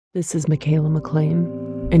This is Michaela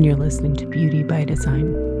McLean, and you're listening to Beauty by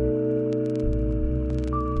Design.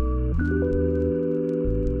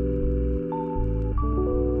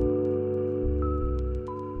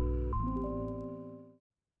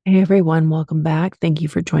 Hey everyone, welcome back. Thank you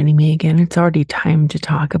for joining me again. It's already time to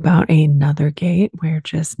talk about another gate. We're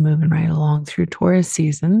just moving right along through Taurus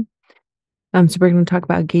season. So we're going to talk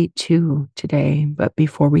about gate 2 today, but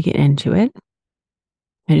before we get into it,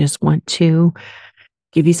 I just want to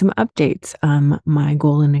give you some updates. My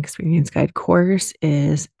Golden Experience Guide course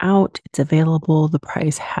is out. It's available. The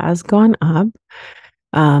price has gone up.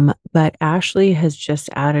 But Ashley has just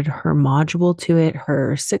added her module to it,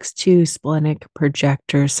 her 6-2 splenic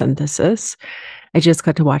projector synthesis. I just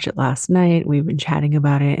got to watch it last night. We've been chatting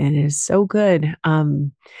about it, and it is so good. I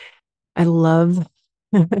love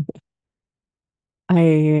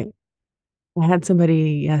I had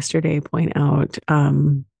somebody yesterday point out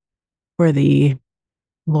where the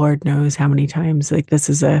Lord knows how many times, like, this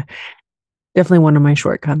is a definitely one of my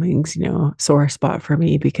shortcomings, sore spot for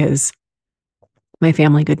me, because my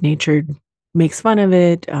family good natured makes fun of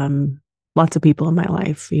it. Lots of people in my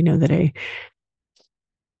life, that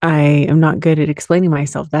I am not good at explaining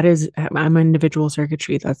myself. That is, I'm an individual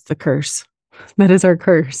circuitry. That's the curse. That is our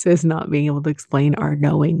curse, is not being able to explain our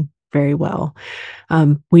knowing very well.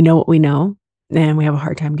 We know what we know, and we have a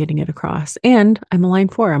hard time getting it across. And I'm a line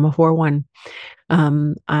 4. I'm a 4-1.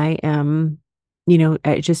 I am,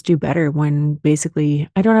 I just do better when basically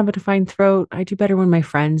I don't have a defined throat. I do better when my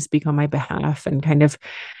friends speak on my behalf and kind of,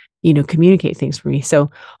 communicate things for me.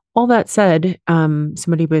 So all that said,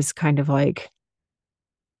 somebody was kind of like,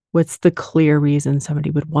 what's the clear reason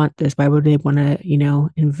somebody would want this? Why would they want to,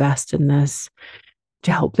 invest in this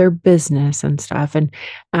to help their business and stuff? And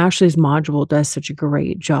Ashley's module does such a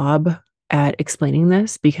great job at explaining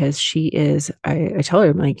this, because she is, I tell her,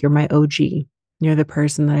 I'm like, you're my OG. You're the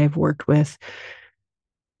person that I've worked with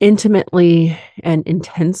intimately and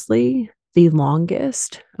intensely the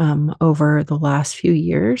longest over the last few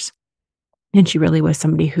years. And she really was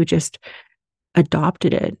somebody who just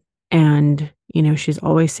adopted it. And, she's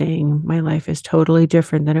always saying, my life is totally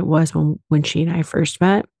different than it was when she and I first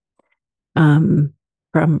met.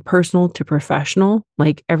 From personal to professional,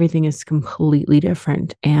 like, everything is completely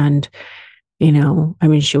different. And, I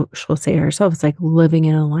mean, she'll say herself, it's like living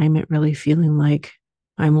in alignment, really feeling like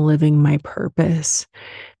I'm living my purpose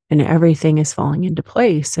and everything is falling into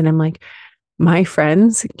place. And I'm like, my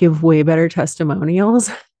friends give way better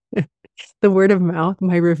testimonials. The word of mouth,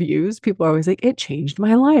 my reviews, people are always like, it changed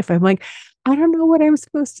my life. I'm like, I don't know what I'm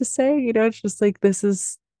supposed to say. It's just like, this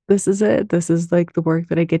is it. This is like the work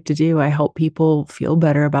that I get to do. I help people feel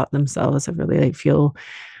better about themselves. I really like feel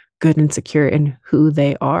good and secure in who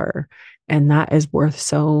they are. And that is worth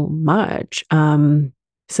so much.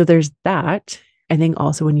 So there's that. I think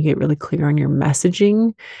also when you get really clear on your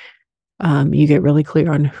messaging, you get really clear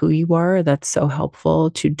on who you are. That's so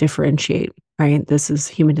helpful to differentiate, right?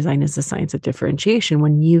 Human design is the science of differentiation,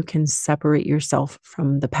 when you can separate yourself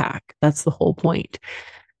from the pack. That's the whole point.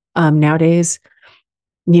 Nowadays,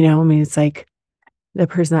 I mean, it's like the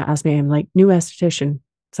person that asked me, I'm like, new esthetician.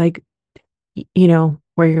 It's like,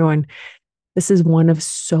 where you're going, this is one of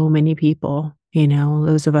so many people,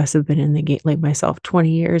 those of us who've been in the game, like myself,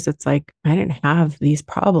 20 years. It's like, I didn't have these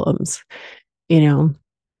problems, I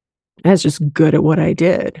was just good at what I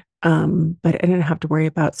did. But I didn't have to worry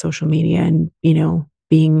about social media and,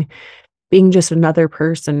 being just another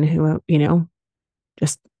person who,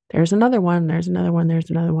 just there's another one, there's another one, there's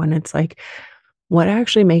another one. It's like, what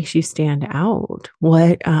actually makes you stand out?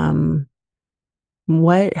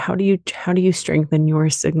 How do you strengthen your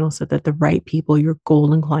signal so that the right people, your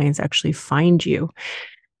golden clients, actually find you?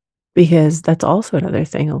 Because that's also another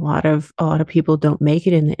thing. A lot of people don't make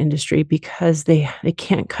it in the industry because they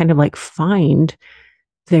can't kind of like find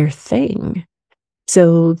their thing.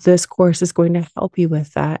 So this course is going to help you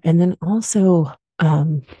with that. And then also, I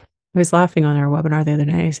was laughing on our webinar the other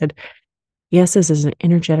night. I said, yes, this is an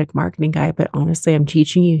energetic marketing guide, but honestly, I'm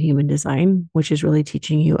teaching you human design, which is really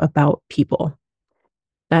teaching you about people.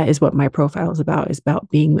 That is what my profile is about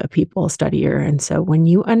being a people studier. And so when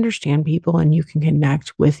you understand people and you can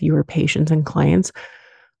connect with your patients and clients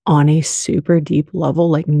on a super deep level,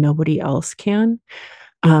 like nobody else can,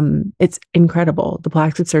 it's incredible. The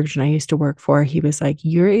plastic surgeon I used to work for, he was like,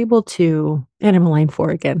 you're able to, and I'm a line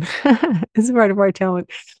 4 again, it's part of our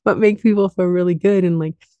talent, but make people feel really good. And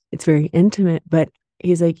like, it's very intimate, but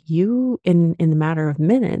he's like, you in the matter of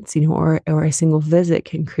minutes, or a single visit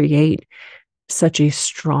can create such a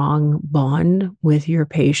strong bond with your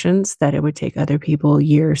patients that it would take other people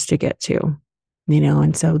years to get to,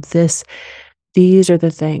 and so these are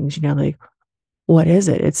the things, like, what is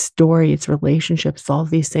it? It's story, it's relationships, all of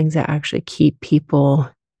these things that actually keep people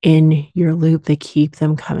in your loop. They keep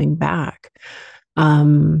them coming back.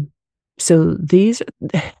 Um, so these,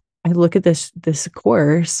 I look at this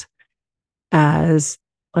course as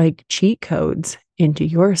like cheat codes into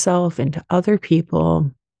yourself, into other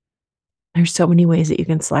people. There's so many ways that you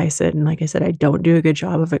can slice it. And like I said, I don't do a good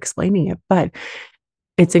job of explaining it, but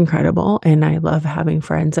it's incredible. And I love having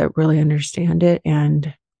friends that really understand it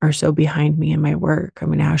and are so behind me in my work. I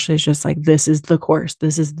mean, Ashley's just like, this is the course.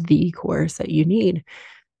 This is the course that you need.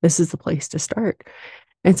 This is the place to start.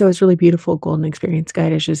 And so it's really beautiful. Golden Experience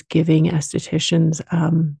Guide is just giving estheticians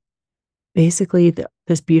basically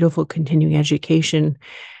this beautiful continuing education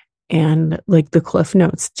and like the cliff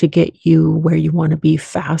notes to get you where you want to be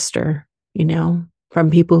faster, from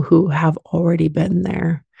people who have already been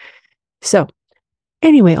there. So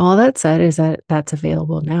anyway, all that said is that that's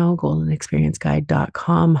available now,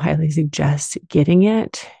 goldenexperienceguide.com. Highly suggest getting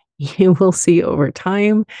it. You will see over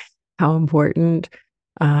time how important,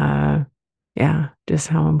 just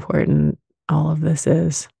how important all of this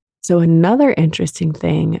is. So another interesting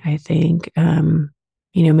thing, I think,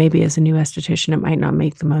 maybe as a new esthetician, it might not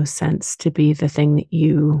make the most sense to be the thing that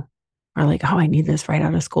you are like, oh, I need this right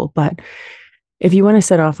out of school. But if you want to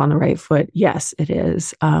set off on the right foot, yes, it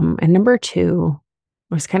is. And number two,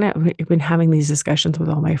 I've been having these discussions with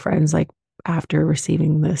all my friends, like after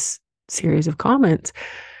receiving this series of comments,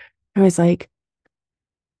 I was like,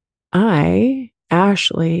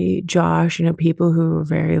 Ashley, Josh, people who are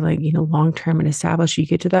very like, long term and established, you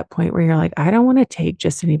get to that point where you're like, I don't want to take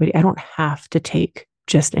just anybody. I don't have to take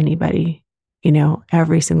just anybody,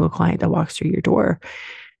 every single client that walks through your door.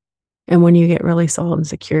 And when you get really solid and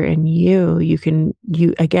secure in you can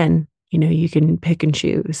pick and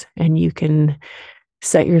choose, and you can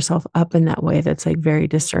set yourself up in that way that's like very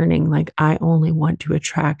discerning. Like, I only want to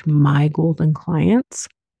attract my golden clients.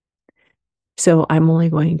 So I'm only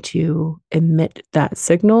going to emit that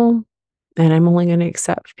signal, and I'm only going to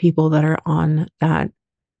accept people that are on that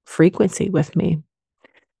frequency with me.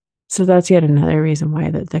 So that's yet another reason why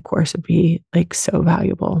the course would be like so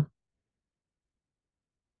valuable.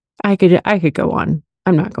 I could go on.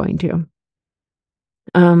 I'm not going to.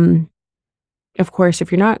 Of course,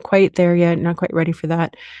 if you're not quite there yet, not quite ready for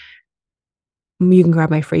that, you can grab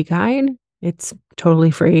my free guide. It's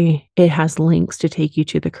totally free. It has links to take you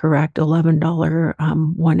to the correct $11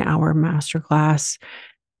 1-hour masterclass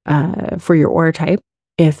for your aura type.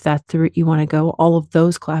 If that's the route you want to go, all of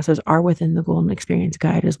those classes are within the Golden Experience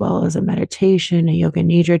Guide, as well as a meditation, a yoga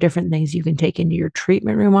nidra, different things you can take into your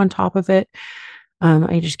treatment room on top of it.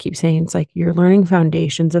 I just keep saying it's like you're learning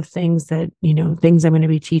foundations of things that, things I'm going to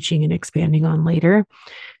be teaching and expanding on later.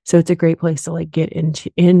 So it's a great place to like get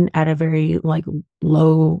in at a very like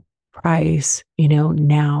low price,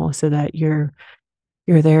 now, so that you're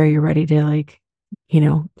there, you're ready to like,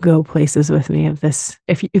 go places with me of this.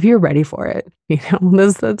 If you're ready for it,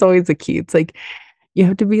 that's always the key. It's like, you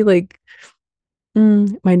have to be like,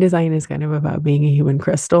 my design is kind of about being a human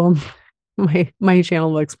crystal. My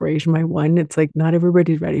channel of exploration, my one, it's like not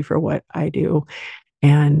everybody's ready for what I do.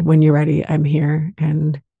 And when you're ready, I'm here,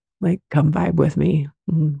 and like come vibe with me.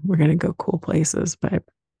 We're gonna go cool places, but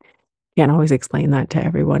can't always explain that to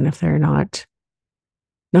everyone if they're not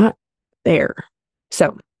there.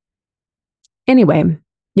 So anyway,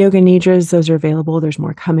 yoga nidras, those are available. There's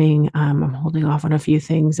more coming. I'm holding off on a few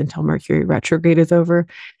things until Mercury retrograde is over.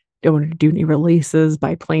 Don't want to do any releases,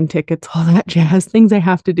 buy plane tickets, all that jazz, things I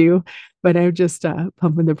have to do. But I'm just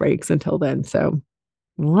pumping the brakes until then. So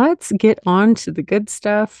let's get on to the good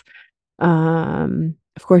stuff.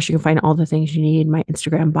 Of course, you can find all the things you need in my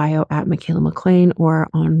Instagram bio at Michaela McLean, or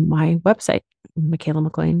on my website,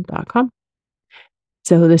 michaelamclean.com.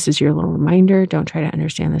 So this is your little reminder. Don't try to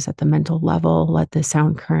understand this at the mental level. Let the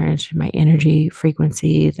sound current, my energy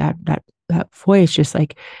frequency, that voice just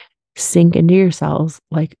like sink into your cells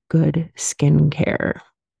like good skincare.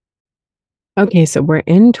 Okay, so we're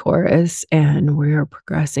in Taurus and we're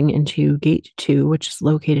progressing into gate 2, which is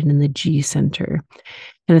located in the G center.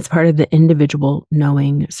 And it's part of the individual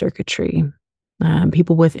knowing circuitry.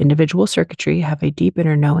 People with individual circuitry have a deep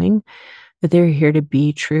inner knowing that they're here to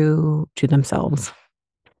be true to themselves,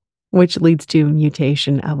 which leads to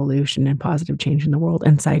mutation, evolution, and positive change in the world.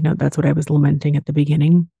 And side note, that's what I was lamenting at the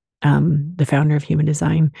beginning. The founder of Human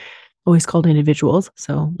Design always called individuals,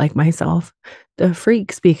 so like myself, the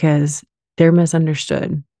freaks, because they're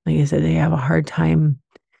misunderstood. Like I said, they have a hard time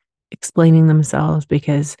explaining themselves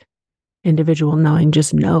because individual knowing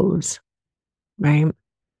just knows, right?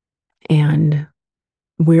 And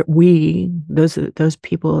those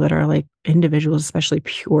people that are like individuals, especially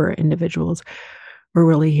pure individuals, We're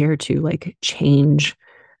really here to like change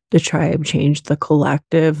the tribe, change the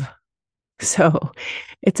collective. So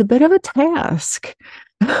it's a bit of a task.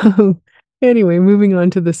 Anyway, moving on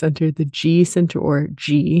to the center, the G center or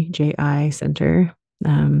GJI center,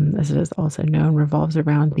 as it is also known, revolves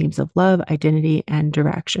around themes of love, identity, and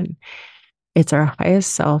direction. It's our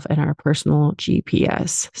highest self and our personal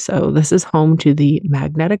GPS. So this is home to the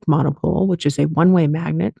magnetic monopole, which is a one-way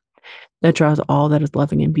magnet that draws all that is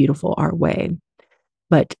loving and beautiful our way.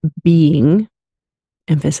 But being,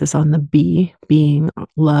 emphasis on the being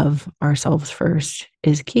love ourselves first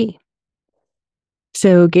is key.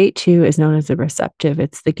 So gate 2 is known as the receptive.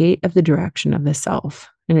 It's the gate of the direction of the self,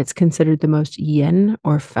 and it's considered the most yin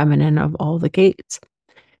or feminine of all the gates.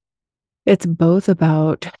 It's both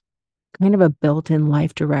about kind of a built-in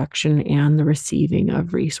life direction and the receiving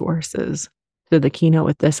of resources. So the keynote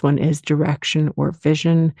with this one is direction or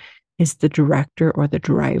vision is the director or the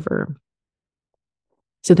driver.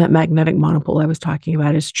 So that magnetic monopole I was talking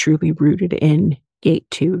about is truly rooted in gate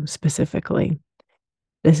 2 specifically.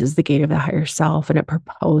 This is the gate of the higher self, and it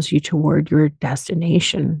propels you toward your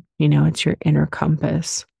destination. It's your inner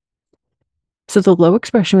compass. So the low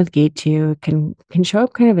expression with gate 2 can show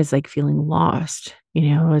up kind of as like feeling lost.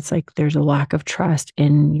 It's like there's a lack of trust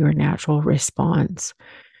in your natural response,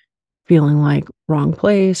 feeling like wrong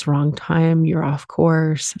place, wrong time, you're off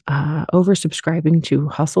course, oversubscribing to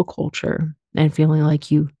hustle culture and feeling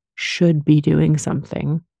like you should be doing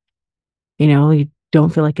something. You don't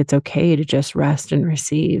feel like it's okay to just rest and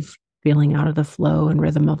receive, feeling out of the flow and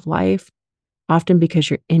rhythm of life, often because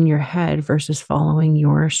you're in your head versus following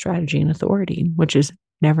your strategy and authority, which is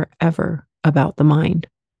never, ever about the mind.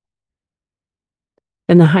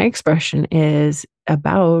 And the high expression is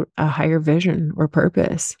about a higher vision or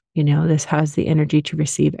purpose. This has the energy to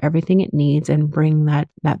receive everything it needs and bring that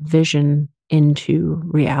vision into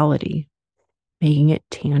reality, making it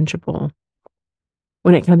tangible.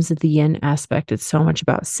 When it comes to the yin aspect, it's so much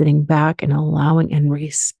about sitting back and allowing and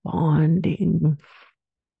responding.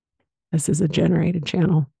 This is a generated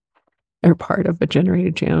channel, or part of a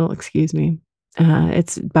generated channel, excuse me.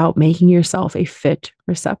 It's about making yourself a fit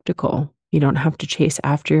receptacle. You don't have to chase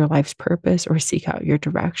after your life's purpose or seek out your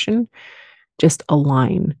direction. Just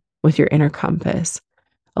align with your inner compass.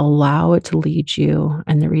 Allow it to lead you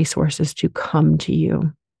and the resources to come to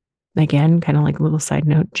you. Again, kind of like a little side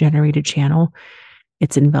note, generated channel.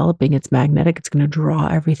 It's enveloping, it's magnetic, it's going to draw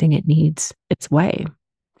everything it needs its way.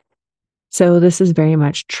 So this is very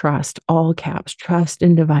much trust, all caps, trust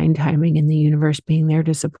in divine timing and the universe being there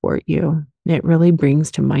to support you. It really brings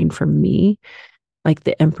to mind for me, like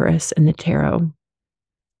the Empress and the tarot,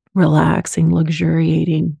 relaxing,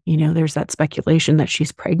 luxuriating. There's that speculation that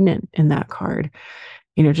she's pregnant in that card.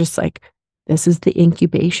 Just like this is the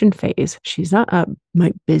incubation phase. She's not up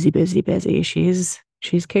like busy, busy, busy. She's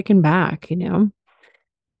kicking back,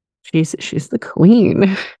 She's the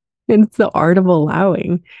queen. And it's the art of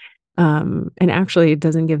allowing. And actually, it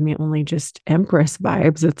doesn't give me only just Empress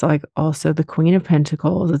vibes. It's like also the Queen of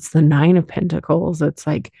Pentacles. It's the Nine of Pentacles. It's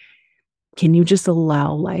like, can you just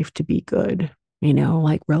allow life to be good?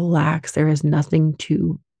 Like relax. There is nothing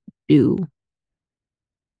to do.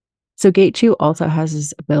 So gate 2 also has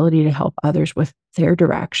this ability to help others with their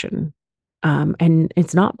direction. And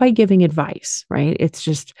it's not by giving advice, right? It's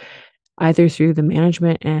just either through the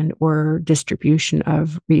management and or distribution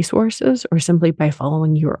of resources or simply by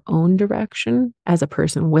following your own direction as a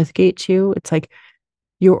person with gate 2. It's like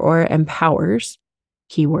your aura empowers,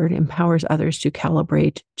 keyword, empowers others to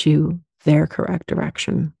calibrate to their correct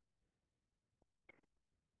direction.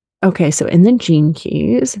 Okay, so in the gene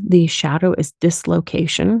keys, the shadow is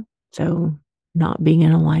dislocation. So not being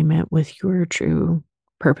in alignment with your true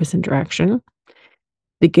purpose and direction.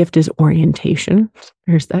 The gift is orientation.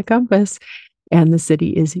 There's that compass. And the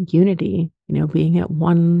city is unity, being at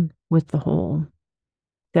one with the whole.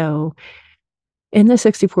 So in the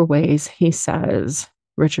 64 ways,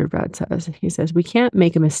 Richard Rudd says, we can't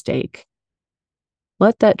make a mistake.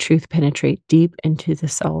 Let that truth penetrate deep into the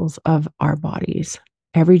cells of our bodies.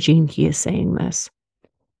 Every gene key is saying this.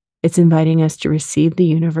 It's inviting us to receive the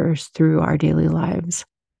universe through our daily lives.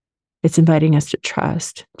 It's inviting us to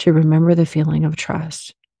trust, to remember the feeling of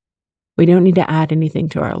trust. We don't need to add anything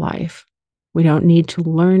to our life. We don't need to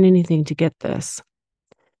learn anything to get this.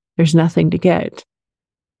 There's nothing to get.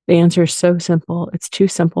 The answer is so simple. It's too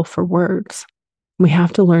simple for words. We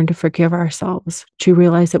have to learn to forgive ourselves, to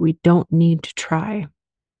realize that we don't need to try.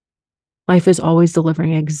 Life is always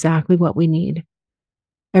delivering exactly what we need.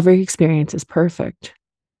 Every experience is perfect.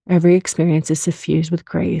 Every experience is suffused with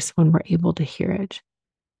grace when we're able to hear it.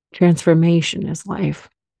 Transformation is life.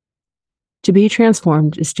 To be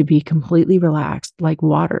transformed is to be completely relaxed like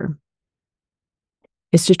water.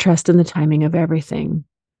 It's to trust in the timing of everything.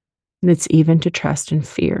 And it's even to trust in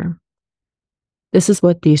fear. This is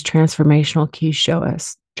what these transformational keys show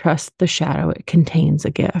us. Trust the shadow, it contains a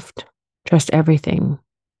gift. Trust everything.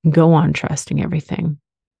 Go on trusting everything.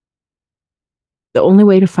 The only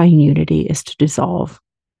way to find unity is to dissolve.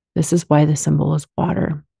 This is why the symbol is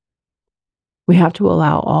water. We have to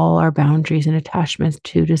allow all our boundaries and attachments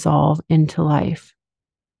to dissolve into life.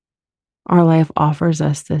 Our life offers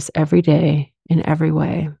us this every day in every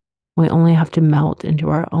way. We only have to melt into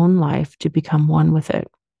our own life to become one with it.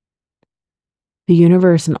 The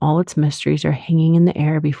universe and all its mysteries are hanging in the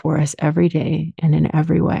air before us every day and in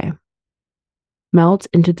every way. Melt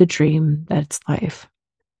into the dream that's life.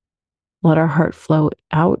 Let our heart flow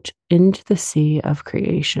out into the sea of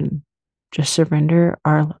creation. Just surrender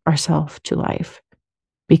ourselves to life.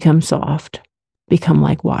 Become soft. Become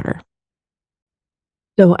like water.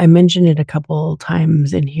 So I mentioned it a couple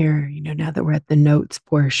times in here, now that we're at the notes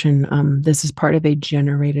portion, this is part of a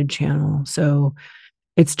generated channel. So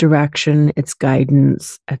its direction, its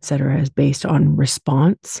guidance, etc., is based on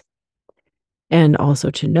response. And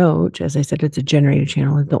also to note, as I said, it's a generated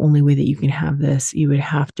channel. The only way that you can have this, you would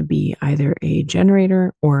have to be either a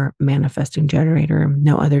generator or manifesting generator.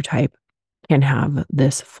 No other type can have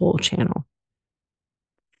this full channel.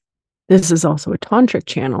 This is also a tantric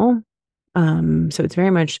channel. So it's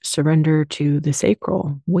very much surrender to the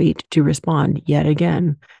sacral, wait to respond yet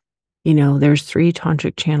again. There's 3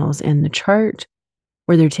 tantric channels in the chart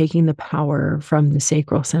where they're taking the power from the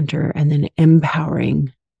sacral center and then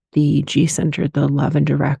empowering the G center, the love and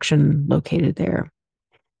direction located there.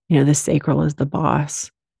 The sacral is the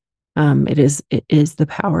boss. It is the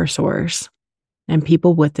power source. And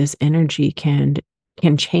people with this energy can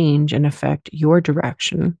change and affect your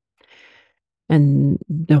direction. And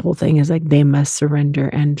the whole thing is like they must surrender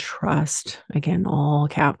and trust, again, all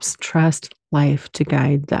caps, trust life to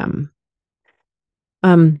guide them.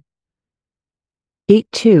 Gate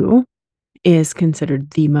 2 is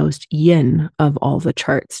considered the most yin of all the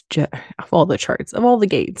charts, of all the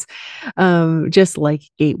gates. Just like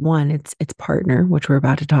gate 1, its partner, which we're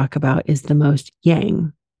about to talk about, is the most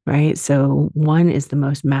yang, right? So 1 is the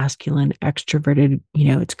most masculine, extroverted,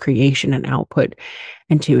 it's creation and output.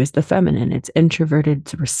 And 2 is the feminine, it's introverted,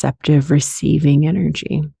 it's receptive, receiving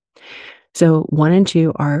energy. So 1 and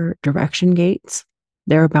 2 are direction gates.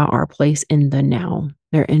 They're about our place in the now.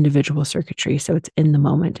 They're individual circuitry. So it's in the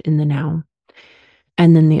moment, in the now.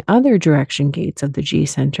 And then the other direction gates of the G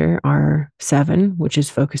center are 7, which is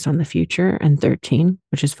focused on the future, and 13,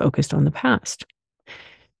 which is focused on the past.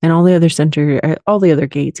 And all the other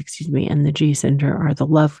gates, in the G center are the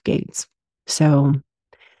love gates. So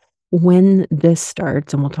when this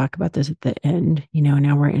starts, and we'll talk about this at the end,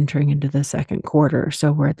 now we're entering into the second quarter.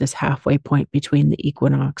 So we're at this halfway point between the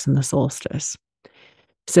equinox and the solstice.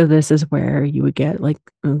 So this is where you would get like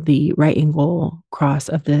the right angle cross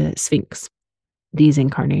of the Sphinx. These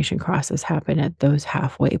incarnation crosses happen at those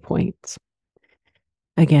halfway points.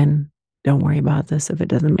 Again, don't worry about this if it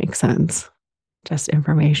doesn't make sense. Just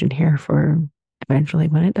information here for eventually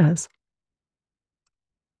when it does.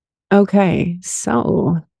 Okay,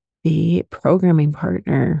 so the programming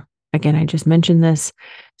partner, again, I just mentioned this.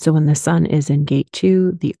 So when the sun is in gate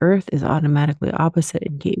 2, the earth is automatically opposite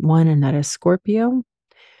in gate 1, and that is Scorpio.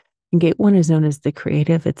 And gate 1 is known as the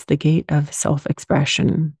creative. It's the gate of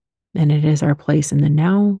self-expression, and it is our place in the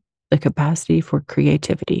now, the capacity for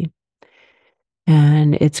creativity.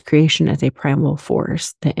 And it's creation as a primal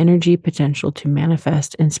force, the energy potential to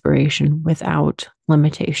manifest inspiration without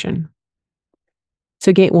limitation.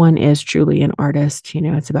 So gate 1 is truly an artist.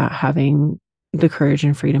 It's about having the courage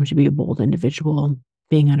and freedom to be a bold individual,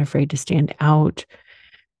 being unafraid to stand out.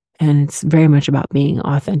 And it's very much about being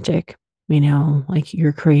authentic. Like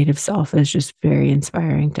your creative self is just very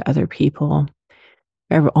inspiring to other people.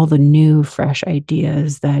 All the new, fresh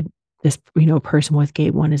ideas that this, person with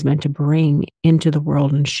gate 1 is meant to bring into the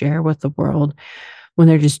world and share with the world. When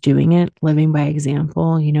they're just doing it, living by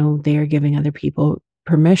example, they are giving other people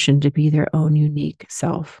permission to be their own unique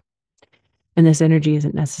self. And this energy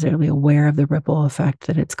isn't necessarily aware of the ripple effect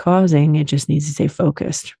that it's causing. It just needs to stay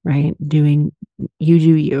focused, right? You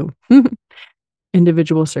do you.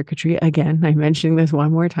 Individual circuitry. Again, I'm mentioning this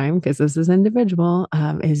one more time because this is individual,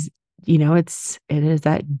 is, it is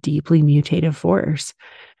that deeply mutative force.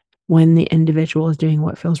 When the individual is doing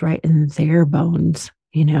what feels right in their bones,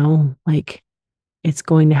 like it's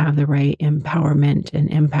going to have the right empowerment and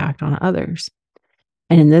impact on others.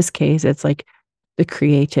 And in this case, it's like the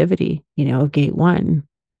creativity, of gate 1.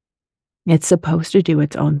 It's supposed to do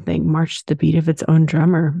its own thing, march to the beat of its own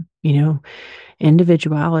drummer.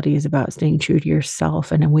 Individuality is about staying true to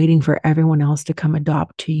yourself and waiting for everyone else to come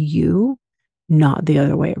adopt to you, not the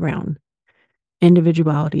other way around.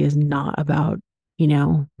 Individuality is not about,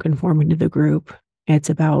 conforming to the group.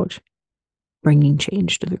 It's about bringing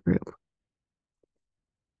change to the group.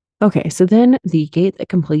 Okay, so then the gate that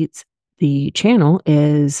completes the channel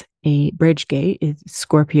is a bridge gate. It's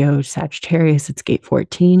Scorpio Sagittarius. It's gate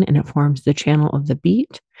 14, and it forms the channel of the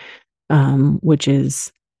beat, which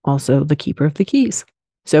is also the keeper of the keys.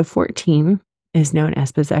 So 14 is known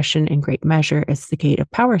as possession in great measure. It's the gate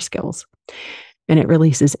of power skills, and it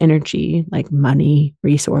releases energy like money,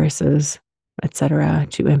 resources, etc.,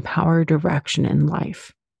 to empower direction in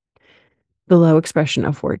life. The low expression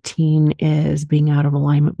of 14 is being out of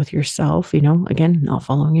alignment with yourself, again, not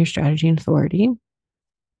following your strategy and authority,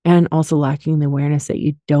 and also lacking the awareness that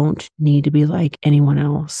you don't need to be like anyone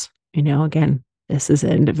else. Again, this is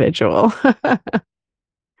individual.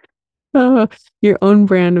 Oh, your own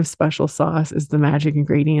brand of special sauce is the magic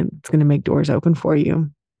ingredient that's going to make doors open for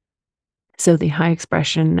you. So the high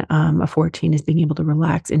expression of 14 is being able to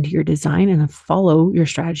relax into your design and follow your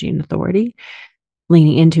strategy and authority,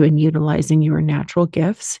 leaning into and utilizing your natural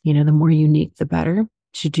gifts. The more unique, the better,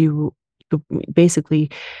 to do basically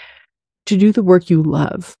to do the work you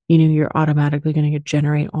love. You're automatically going to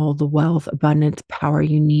generate all the wealth, abundance, power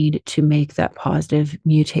you need to make that positive,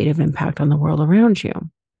 mutative impact on the world around you.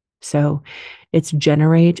 So it's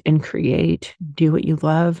generate and create, do what you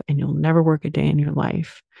love, and you'll never work a day in your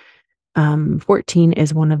life. 14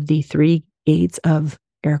 is one of the 3 gates of,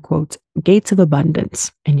 air quotes, gates of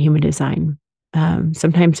abundance in human design.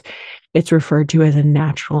 Sometimes it's referred to as a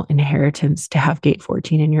natural inheritance to have gate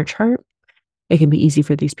 14 in your chart. It can be easy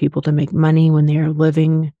for these people to make money when they are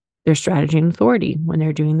living their strategy and authority, when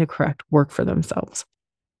they're doing the correct work for themselves.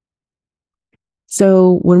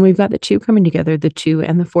 So when we've got the 2 coming together, the 2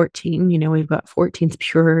 and the 14, we've got 14's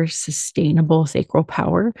pure, sustainable sacral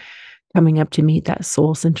power coming up to meet that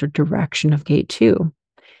soul-centered direction of gate 2.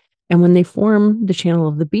 And when they form the channel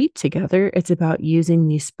of the beat together, it's about using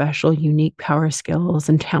these special, unique power skills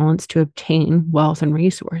and talents to obtain wealth and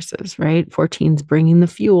resources, right? 14's bringing the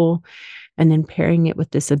fuel and then pairing it with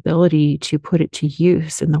this ability to put it to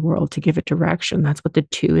use in the world, to give it direction. That's what the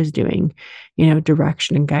 2 is doing,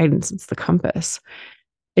 direction and guidance. It's the compass.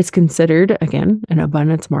 It's considered, again, an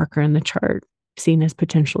abundance marker in the chart, seen as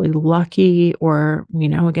potentially lucky or,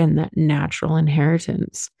 again, that natural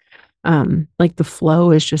inheritance. Like the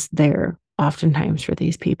flow is just there oftentimes for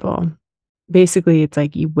these people. Basically, it's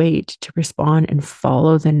like you wait to respond and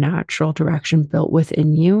follow the natural direction built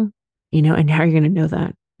within you, and how are you going to know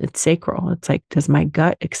that? It's sacral. It's like, does my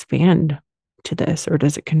gut expand to this or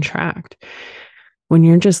does it contract? When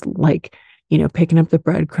you're just like, picking up the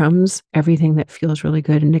breadcrumbs, everything that feels really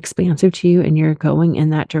good and expansive to you, and you're going in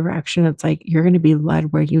that direction, it's like you're going to be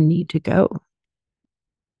led where you need to go.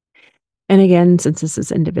 And again, since this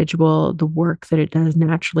is individual, the work that it does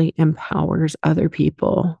naturally empowers other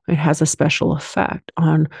people. It has a special effect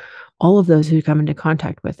on all of those who come into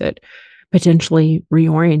contact with it, potentially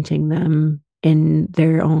reorienting them in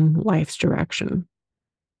their own life's direction.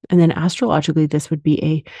 And then astrologically, this would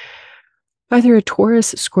be either a Taurus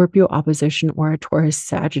Scorpio opposition or a Taurus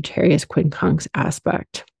Sagittarius quincunx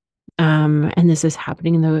aspect. And this is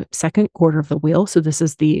happening in the second quarter of the wheel. So this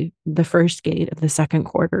is the first gate of the second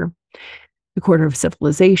quarter. The quarter of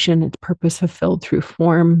civilization, its purpose fulfilled through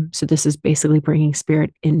form. So this is basically bringing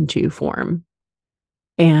spirit into form.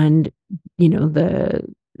 And,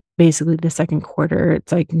 basically the second quarter,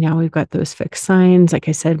 it's like now we've got those fixed signs. Like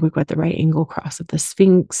I said, we've got the right angle cross of the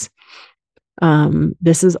Sphinx.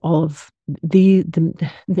 This is all of the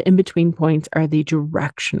in-between points are the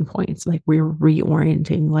direction points. Like we're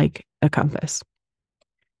reorienting like a compass.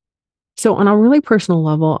 So on a really personal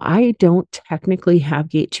level, I don't technically have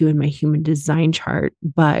gate 2 in my human design chart,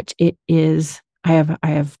 but it is, I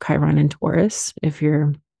have Chiron in Taurus. If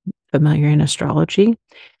you're familiar in astrology,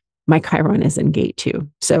 my Chiron is in gate 2.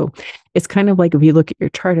 So it's kind of like if you look at your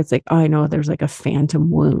chart, it's like, oh, I know there's like a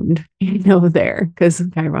phantom wound, there, because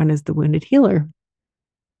Chiron is the wounded healer.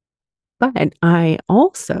 But I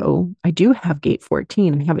do have gate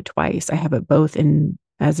 14. I have it twice. I have it both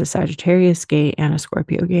as a Sagittarius gate and a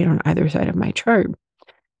Scorpio gate on either side of my chart.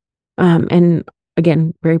 And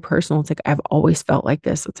again, very personal. It's like I've always felt like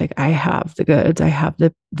this. It's like I have the goods. I have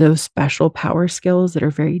those special power skills that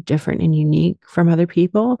are very different and unique from other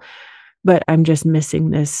people. But I'm just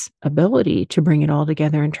missing this ability to bring it all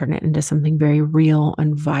together and turn it into something very real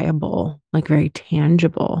and viable, like very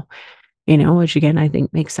tangible, which again, I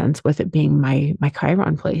think makes sense with it being my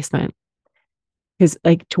Chiron placement. Because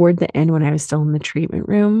like toward the end, when I was still in the treatment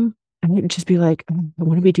room, I would just be like, "Oh, I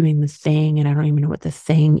want to be doing the thing, and I don't even know what the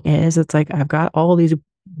thing is." It's like I've got all these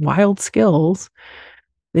wild skills,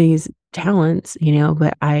 these talents,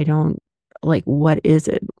 but I don't like, what is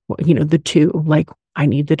it? The two, like, I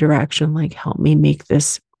need the direction, like, help me make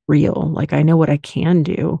this real. Like, I know what I can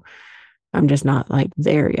do. I'm just not like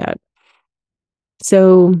there yet.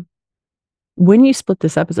 So when you split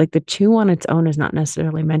this up, it's like the two on its own is not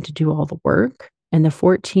necessarily meant to do all the work. And the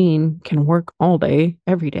 14 can work all day,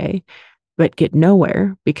 every day, but get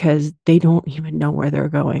nowhere because they don't even know where they're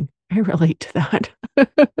going. I relate to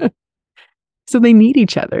that. So they need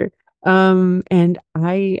each other. And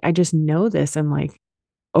I just know this. I'm like,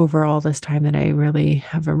 over all this time that I really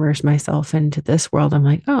have immersed myself into this world, I'm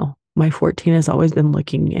like, oh, my 14 has always been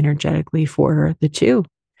looking energetically for the two.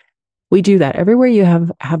 We do that everywhere you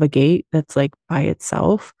have a gate that's like by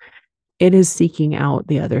itself. It is seeking out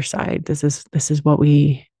the other side. This is what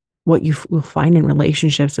you will find in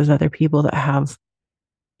relationships. There's other people that have,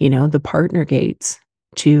 the partner gates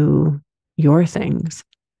to your things.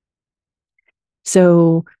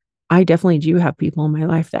 So I definitely do have people in my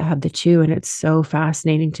life that have the two, and it's so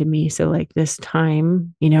fascinating to me. So like this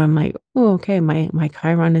time, I'm like, oh, okay, my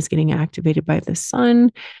Chiron is getting activated by the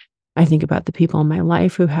sun. I think about the people in my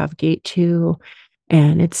life who have gate two,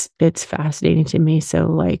 and it's fascinating to me. So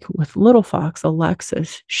like with little fox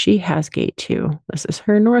Alexis, she has gate two. This is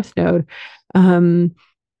her north node. Um,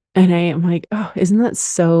 and I am like, oh, isn't that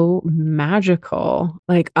so magical?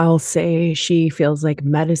 Like, I'll say she feels like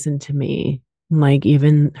medicine to me. Like,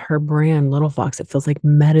 even her brand, Little Fox, it feels like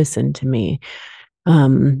medicine to me. I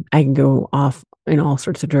can go off in all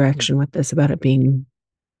sorts of direction with this about it being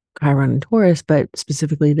Chiron and Taurus, but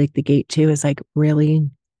specifically, like the gate two is like really,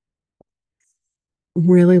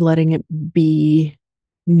 really letting it be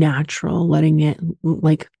natural, letting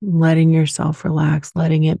yourself relax,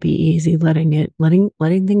 letting it be easy, letting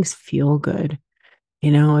things feel good.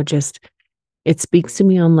 It speaks to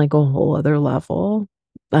me on like a whole other level.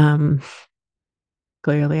 Um,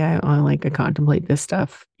 Clearly I like to contemplate this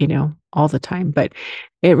stuff, all the time, but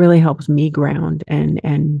it really helps me ground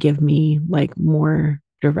and give me like more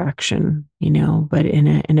direction, but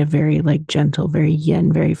in a very like gentle, very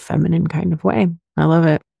yin, very feminine kind of way. I love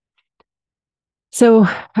it. So,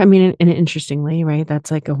 I mean, and interestingly, right, that's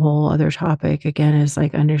like a whole other topic again, is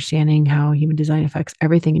like understanding how human design affects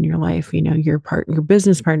everything in your life, your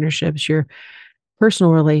business partnerships, your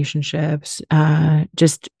personal relationships,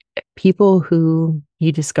 just people who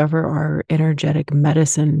you discover are energetic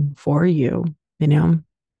medicine for you, you know?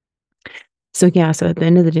 So, yeah, so at the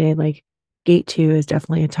end of the day, like gate two is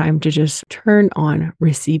definitely a time to just turn on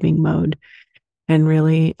receiving mode and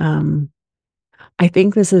really, I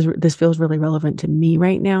think this feels really relevant to me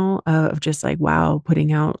right now, of just like, wow,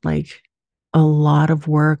 putting out like a lot of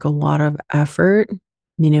work, a lot of effort,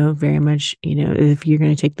 very much, if you're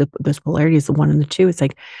going to take those polarities, the one and the two, it's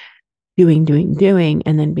like doing, doing, doing,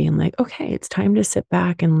 and then being like, okay, it's time to sit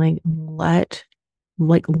back and let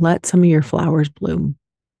some of your flowers bloom,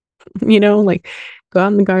 like go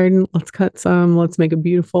out in the garden, let's cut some, let's make a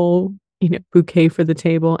beautiful, bouquet for the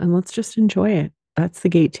table, and let's just enjoy it. That's the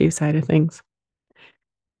gate two side of things.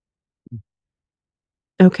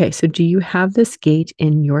 Okay, so do you have this gate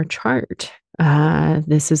in your chart?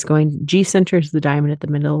 This is going G center is the diamond at the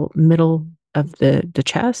middle of the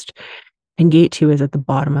chest, and gate two is at the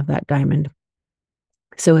bottom of that diamond.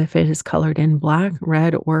 So if it is colored in black,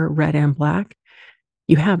 red, or red and black,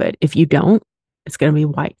 you have it. If you don't, it's going to be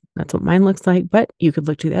white. That's what mine looks like. But you could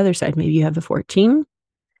look to the other side. Maybe you have the 14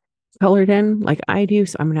 colored in like I do.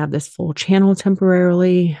 So I'm going to have this full channel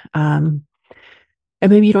temporarily. And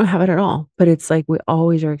maybe you don't have it at all, but it's like we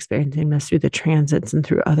always are experiencing this through the transits and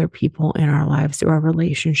through other people in our lives, through our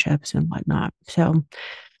relationships and whatnot. So,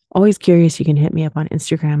 always curious. You can hit me up on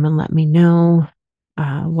Instagram and let me know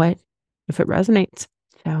what if it resonates.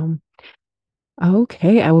 So,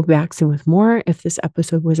 okay, I will be back soon with more. If this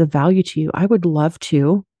episode was of value to you, I would love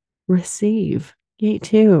to receive gate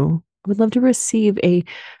two. I would love to receive a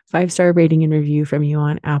 5-star rating and review from you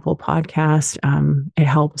on Apple Podcast. It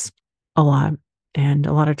helps a lot, and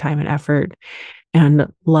a lot of time and effort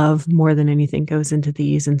and love more than anything goes into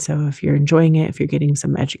these. And so if you're enjoying it, if you're getting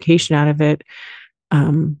some education out of it,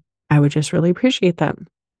 I would just really appreciate that.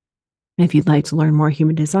 If you'd like to learn more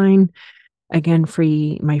human design, again,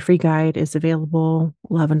 my free guide is available.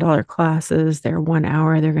 $11 classes. They're 1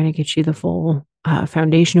 hour. They're going to get you the full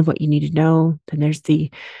foundation of what you need to know. Then there's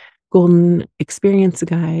the Golden Experience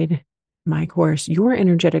Guide, my course, Your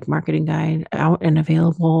Energetic Marketing Guide, out and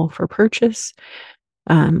available for purchase.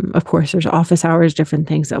 Of course, there's office hours, different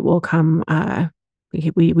things that will come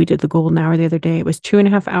We did the golden hour the other day. It was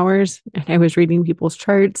 2.5 hours, and I was reading people's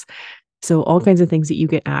charts. So all kinds of things that you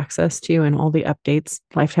get access to and all the updates,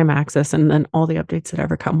 lifetime access, and then all the updates that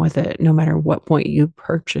ever come with it, no matter what point you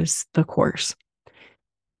purchase the course.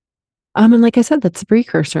 And like I said, that's the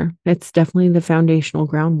precursor. It's definitely the foundational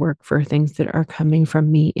groundwork for things that are coming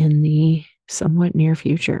from me in the somewhat near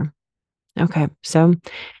future. Okay, so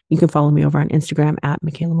you can follow me over on Instagram at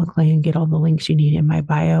Michaela McLean, get all the links you need in my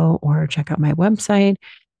bio, or check out my website.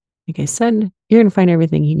 Like I said, you're going to find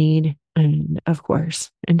everything you need. And of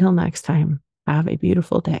course, until next time, have a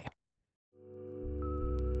beautiful day.